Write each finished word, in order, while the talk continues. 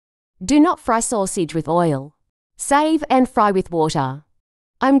Do not fry sausage with oil. Save and fry with water.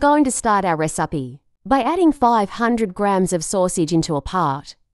 I'm going to start our recipe by adding 500 grams of sausage into a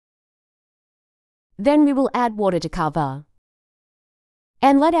pot. Then we will add water to cover.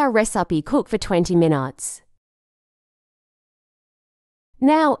 And let our recipe cook for 20 minutes.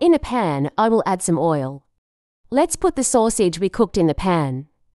 Now, in a pan, I will add some oil. Let's put the sausage we cooked in the pan.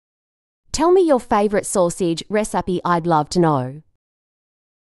 Tell me your favorite sausage recipe, I'd love to know.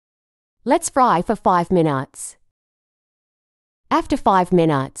 Let's fry for 5 minutes. After 5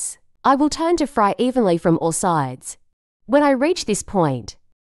 minutes, I will turn to fry evenly from all sides. When I reach this point,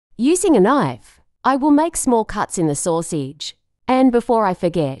 using a knife, I will make small cuts in the sausage. And before I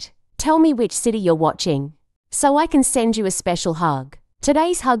forget, tell me which city you're watching, so I can send you a special hug.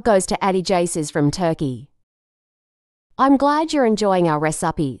 Today's hug goes to Adi Jaces from Turkey. I'm glad you're enjoying our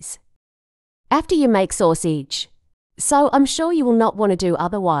recipes. After you make sausage, so I'm sure you will not want to do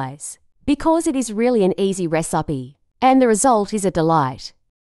otherwise, because it is really an easy recipe, and the result is a delight.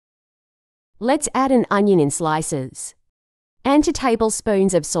 Let's add an onion in slices, and 2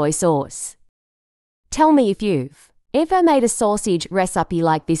 tablespoons of soy sauce. Tell me if you've ever made a sausage recipe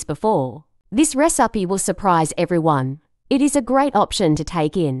like this before. This recipe will surprise everyone. It is a great option to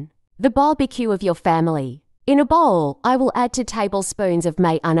take in the barbecue of your family. In a bowl, I will add 2 tablespoons of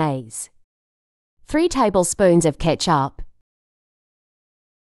mayonnaise, 3 tablespoons of ketchup,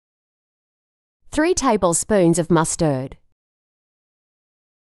 3 tablespoons of mustard.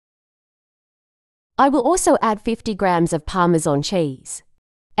 I will also add 50 grams of Parmesan cheese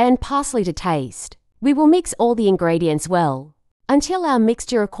and parsley to taste. We will mix all the ingredients well until our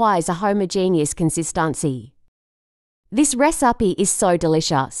mixture requires a homogeneous consistency. This recipe is so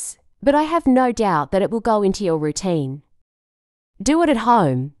delicious, but I have no doubt that it will go into your routine. Do it at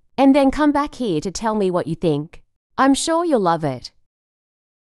home, and then come back here to tell me what you think. I'm sure you'll love it.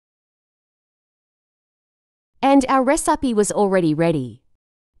 And our recipe was already ready.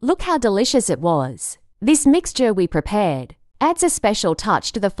 Look how delicious it was. This mixture we prepared adds a special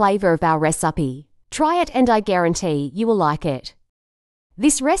touch to the flavor of our recipe. Try it and I guarantee you will like it.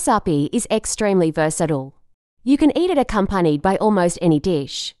 This recipe is extremely versatile. You can eat it accompanied by almost any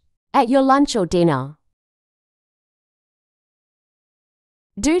dish, at your lunch or dinner.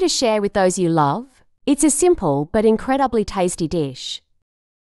 Do to share with those you love. It's a simple but incredibly tasty dish.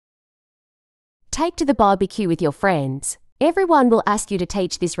 Take to the barbecue with your friends. Everyone will ask you to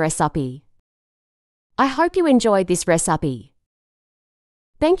teach this recipe. I hope you enjoyed this recipe.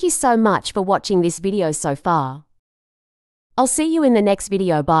 Thank you so much for watching this video so far. I'll see you in the next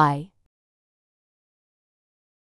video. Bye.